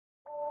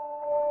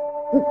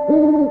What's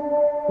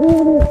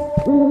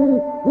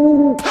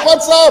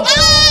up?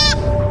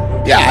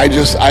 Yeah,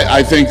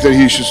 I think that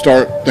he should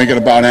start thinking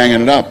about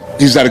hanging it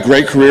up. He's had a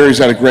great career. He's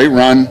had a great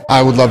run.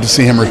 I would love to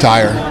see him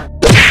retire.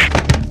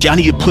 I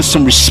need to put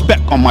some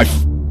respect on my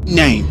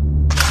name.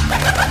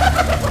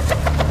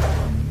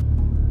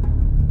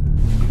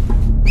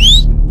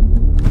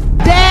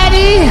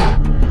 Daddy!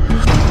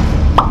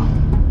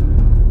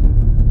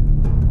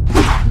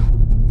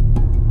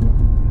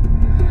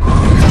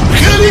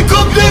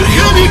 Helicopter,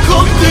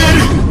 helicopter!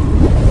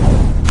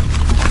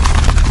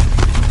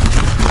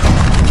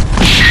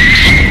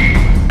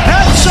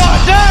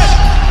 Headshot dead!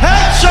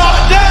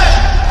 Headshot dead!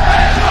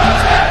 Headshot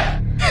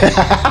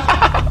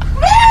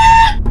dead!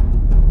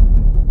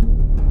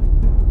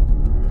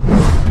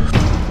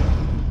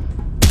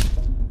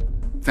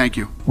 Thank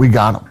you. We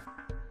got him.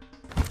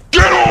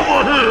 Get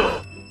over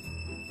here!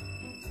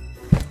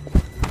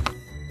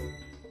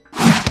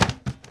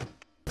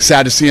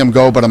 Sad to see him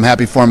go, but I'm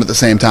happy for him at the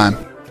same time.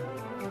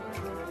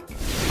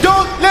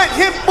 Don't let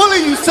him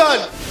bully you, son!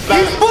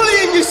 He's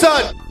bullying you,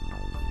 son!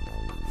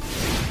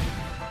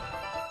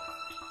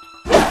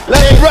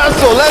 Let him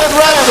wrestle! Let him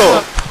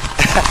wrestle!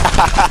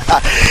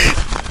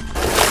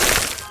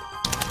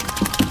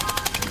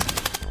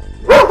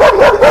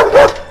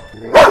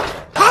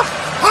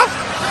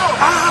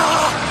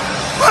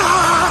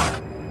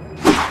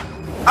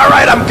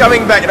 Alright, I'm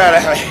coming back.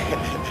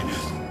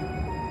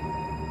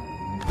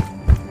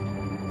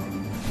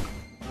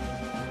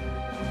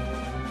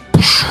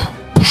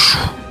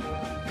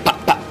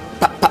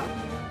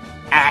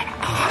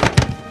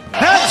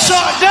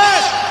 Headshot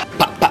dead!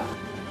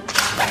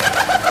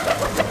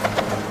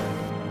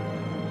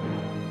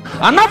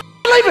 I'm not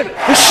leaving!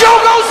 The show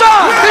goes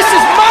on! This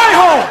is my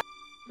home!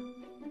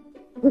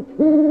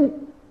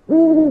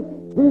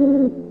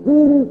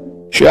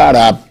 Shut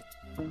up.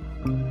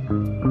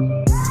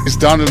 He's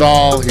done it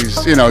all.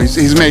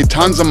 He's made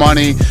tons of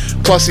money.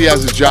 Plus, he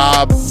has a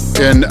job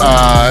in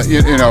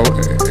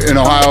in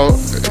Ohio.